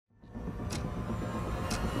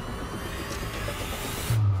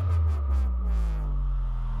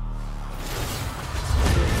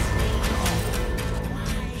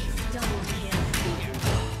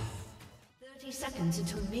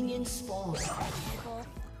minions spawn.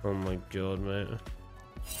 Oh my god, mate.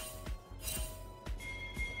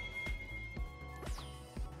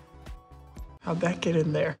 How'd that get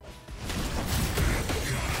in there?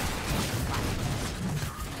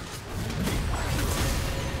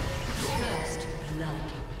 First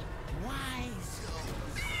blood.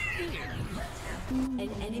 An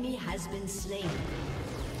enemy has been slain.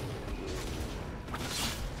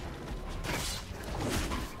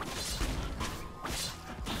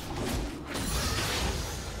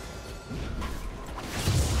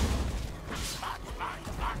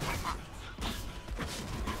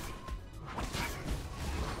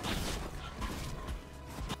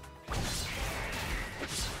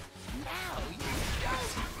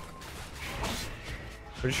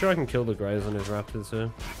 Pretty sure I can kill the Graves on his Raptors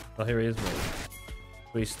here. Oh, here he is, mate.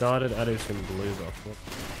 We started adding some blue buff. What?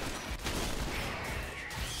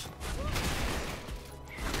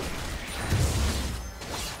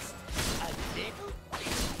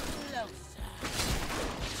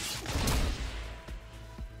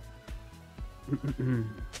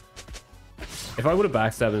 If I would have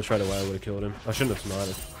backstabbed him straight away, I would have killed him. I shouldn't have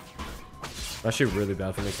smited. Actually really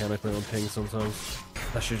bad for mechanically on ping sometimes.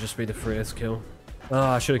 That should just be the freest kill. Oh,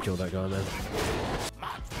 I should have killed that guy, man.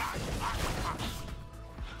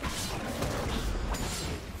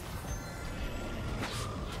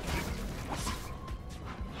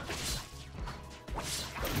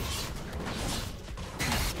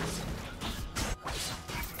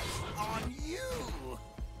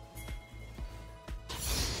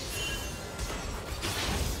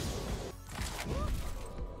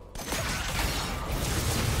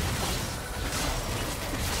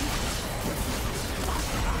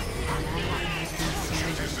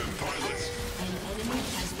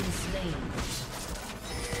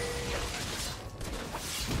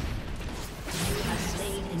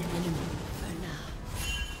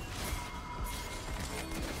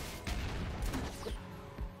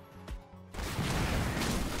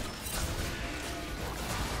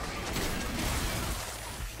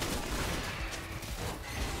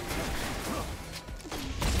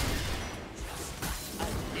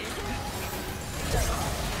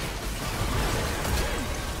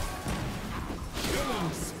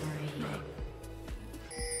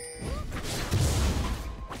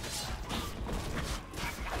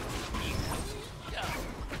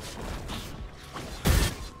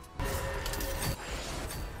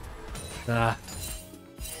 Ah.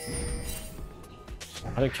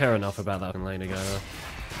 I don't care enough about that lane again.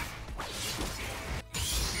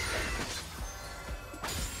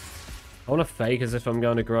 I want to fake as if I'm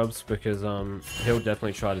going to Grubs because he'll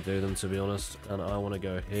definitely try to do them, to be honest. And I want to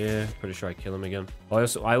go here. Pretty sure I kill him again. I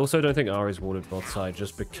also don't think Ari's warded bot side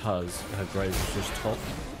just because her Graves is just top.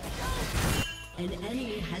 An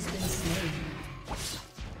enemy has been slain.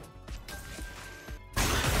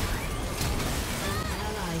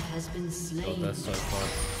 Has been slain. Oh, that's so far.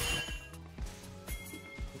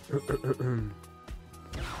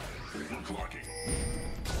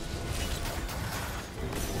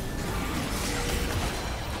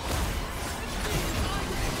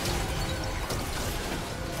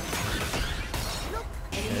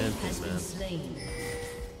 Enemy has been slain.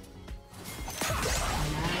 An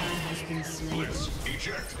ally has been slain.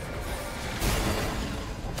 Eject.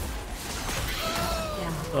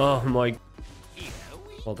 Oh my.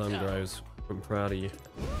 Well done, Graves. I'm proud of you.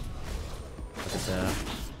 Look at that.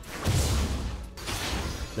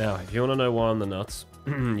 Now, if you want to know why I'm the nuts,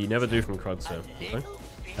 you never do from Krugs, so. Okay?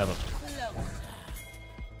 Ever.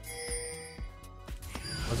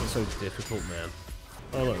 Why is it so difficult, man?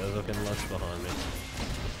 Oh look, there's fucking Lux behind me.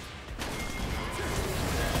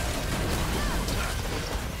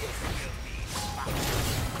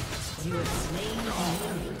 You have slain an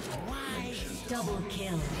enemy. Double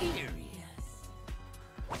kill.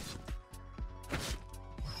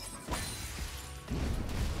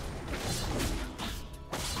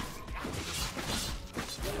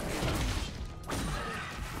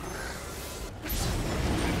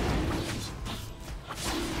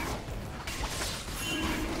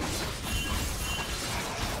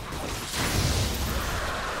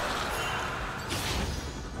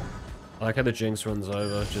 I like how the Jinx runs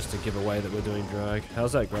over just to give away that we're doing drag.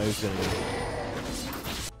 How's that Graves going?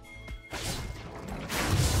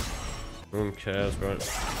 No one cares, right?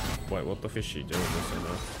 Wait, what the fuck is she doing this in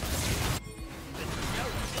there?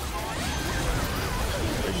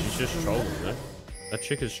 Wait, she's just trolling, right? That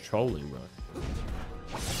chick is trolling, bro.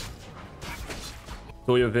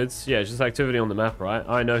 All your vids? Yeah, it's just activity on the map, right?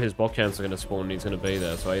 I know his bot camps are going to spawn and he's going to be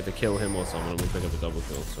there, so I either kill him or someone and we pick up a double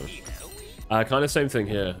kill, so... Kind of same thing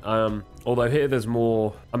here. Although here there's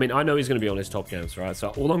more... I mean, I know he's going to be on his top camps, right? So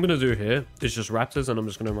all I'm going to do here is just Raptors, and I'm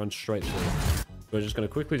just going to run straight through. We're just going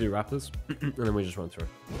to quickly do Raptors, and then we just run through.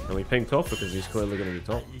 And we ping top because he's clearly going to be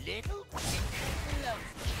top.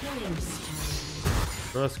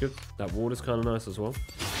 Oh, that's good. That water's kind of nice as well.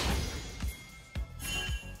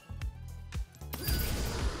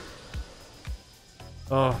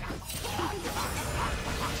 Oh.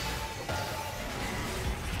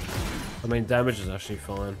 I mean, damage is actually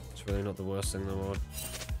fine. It's really not the worst thing in the world.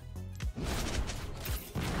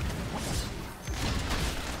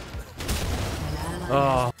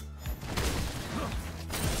 Oh.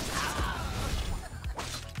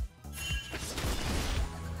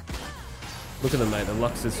 Look at them, mate. The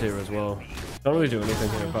Lux is here as well. Can't really do anything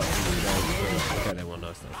here apart from the guys. Okay, they won.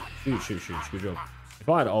 Nice stuff. Shoot, shoot, shoot. Good job. If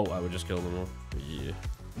I had ult, I would just kill them all. But yeah.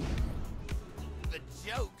 The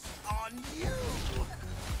joke's on you.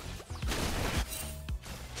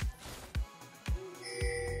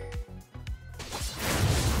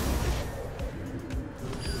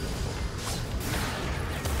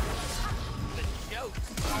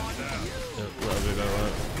 Yeah, that'll be about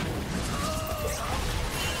right.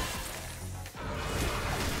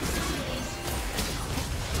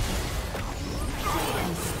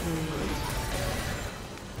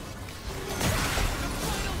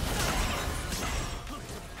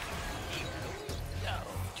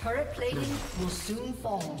 Turret plating will soon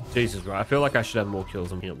fall. Jesus, bro. I feel like I should have more kills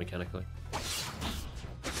than me mechanically.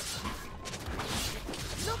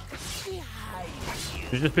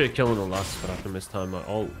 Should just be a kill on the last, but I have to mistime my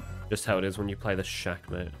ult. Just how it is when you play the Shack,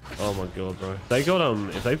 mate. Oh my god, bro. They got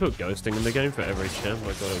if they put ghosting in the game for every champ, my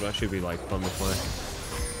god, it would actually be like fun to play.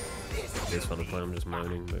 It is fun to play. I'm just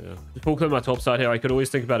moaning, but yeah. Just pull clear my top side here. I could always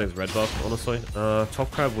think about his red buff, honestly.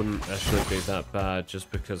 Top crab wouldn't actually be that bad,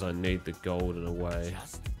 just because I need the gold in a way.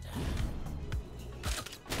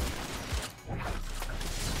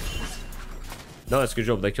 No, that's a good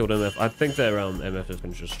job. They killed MF. I think their MF has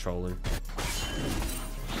been just trolling.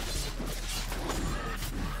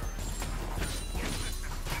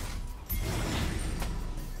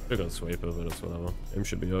 We're gonna sweep over, but it's whatever. Him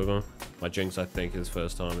should be over. My Jinx, I think, is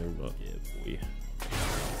first timing, but yeah, boy.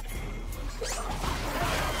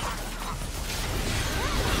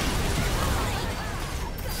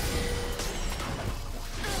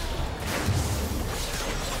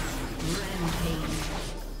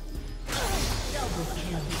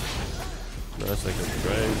 Nice, I can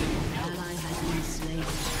trade. Ally has been slain.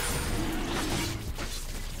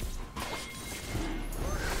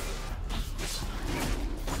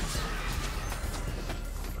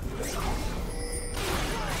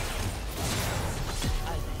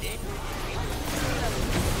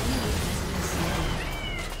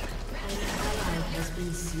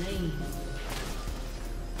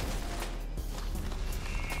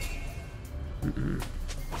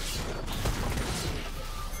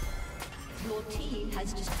 Your team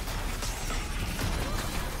has just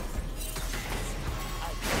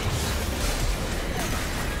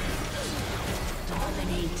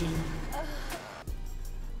dominating.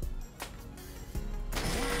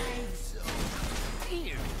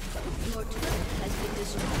 Your turret has been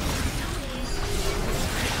destroyed.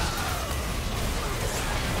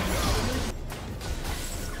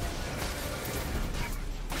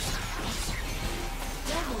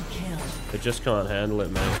 They just can't handle it,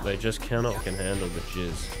 mate. They just cannot handle the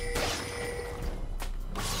jizz.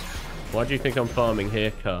 Why do you think I'm farming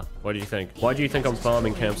here, Ka? What do you think? Why do you think I'm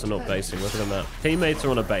farming camps and not basing? Look at the map. Teammates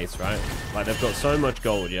are on a base, right? Like, they've got so much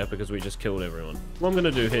gold, yeah, because we just killed everyone. What I'm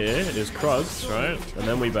gonna do here is Krugs, right? And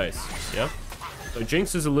then we base, yeah? So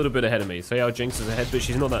Jinx is a little bit ahead of me. See how Jinx is ahead, but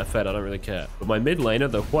she's not that fed. I don't really care. But my mid laner,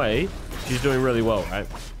 the Hui, she's doing really well, right?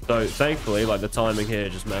 So thankfully, like, the timing here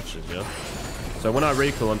just matches, yeah? So when I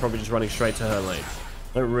recall, I'm probably just running straight to her lane.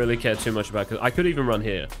 I don't really care too much about it, because I could even run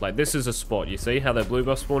here. Like, this is a spot. You see how they're blue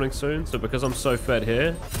buff spawning soon? So because I'm so fed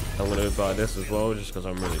here, I'm going to buy this as well, just because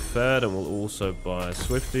I'm really fed. And we'll also buy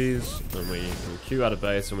Swifties. And we can queue out of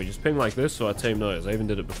base, and we just ping like this so our team knows. I even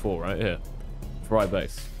did it before, right here. Before I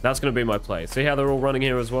base. That's going to be my play. See how they're all running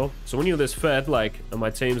here as well? So when you're this fed, like, and my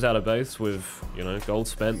team's out of base with, you know, gold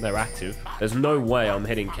spent, they're active. There's no way I'm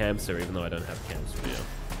hitting camps here, even though I don't have camps. But yeah.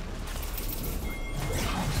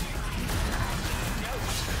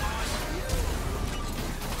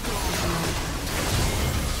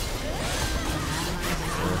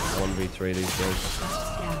 1v3 these days.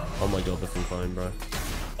 Oh my god, this is fine, bro.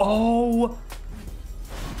 Oh!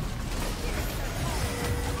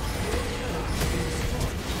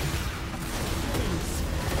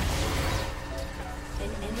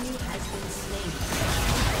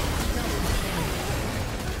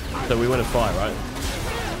 So we went a fire, right?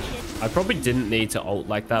 I probably didn't need to ult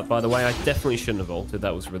like that, by the way. I definitely shouldn't have ulted.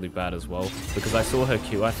 That was really bad as well. Because I saw her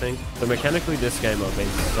Q, I think. So mechanically, this game I've been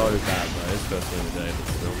so bad, bro. It's first game of the day, but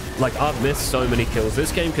still. Like, I've missed so many kills.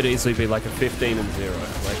 This game could easily be like a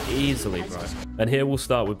 15-0. Like, easily, bro. And here we'll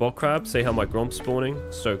start with bot crab. See how my Gromp's spawning.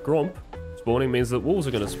 So Gromp spawning means that wolves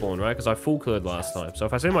are going to spawn, right? Because I full cleared last time. So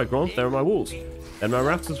if I see my Gromp, there are my wolves. And my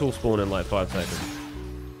Raptors will spawn in like 5 seconds.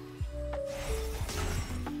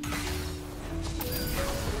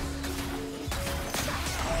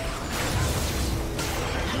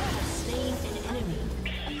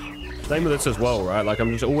 Same with this as well, right? Like,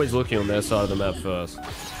 I'm just always looking on their side of the map first.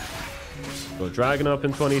 Got Dragon up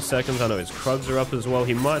in 20 seconds. I know his Krugs are up as well.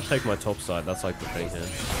 He might take my top side. That's like the thing here.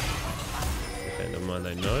 Okay, never mind.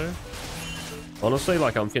 They know. Honestly,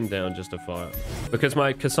 like, I'm pinned down just to fire. Because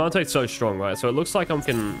my Cassante's so strong, right? So it looks like I'm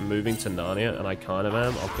moving to Narnia, and I kind of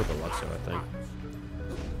am. I'll put the Luxor, I think.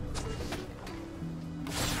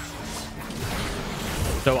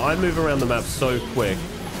 So I move around the map so quick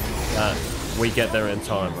that we get there in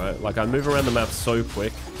time, right? Like, I move around the map so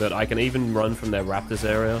quick that I can even run from their Raptors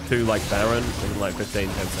area to, like, Baron in, like, 15-10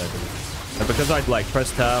 seconds. And because I, like,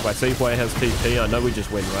 press tab, I see Way has TP, I know we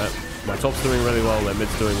just win, right? My top's doing really well, their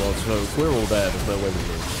mid's doing well, so if we're all there, there's no way we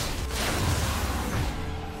lose.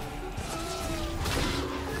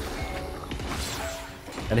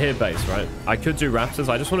 And here base, right? I could do Raptors,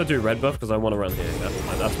 I just want to do red buff because I want to run here.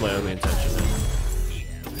 That's my only intention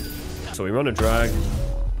here. So we run a drag.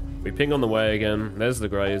 We ping on the way again. There's the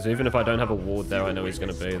Grays. Even if I don't have a ward there, I know he's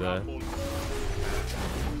going to be there.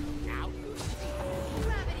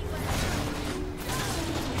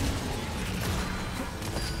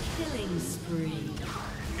 Killing spree.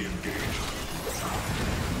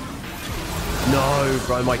 No,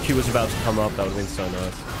 bro. My Q was about to come up. That would have been so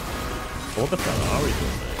nice. What the fuck are we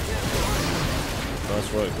doing, mate?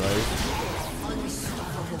 Nice work, Grays.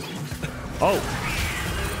 Oh!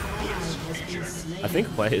 I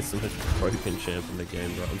think Way is the most broken champ in the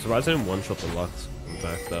game, bro. I'm surprised I didn't one-shot the Lux and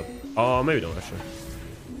Backstab. Oh, maybe not, actually.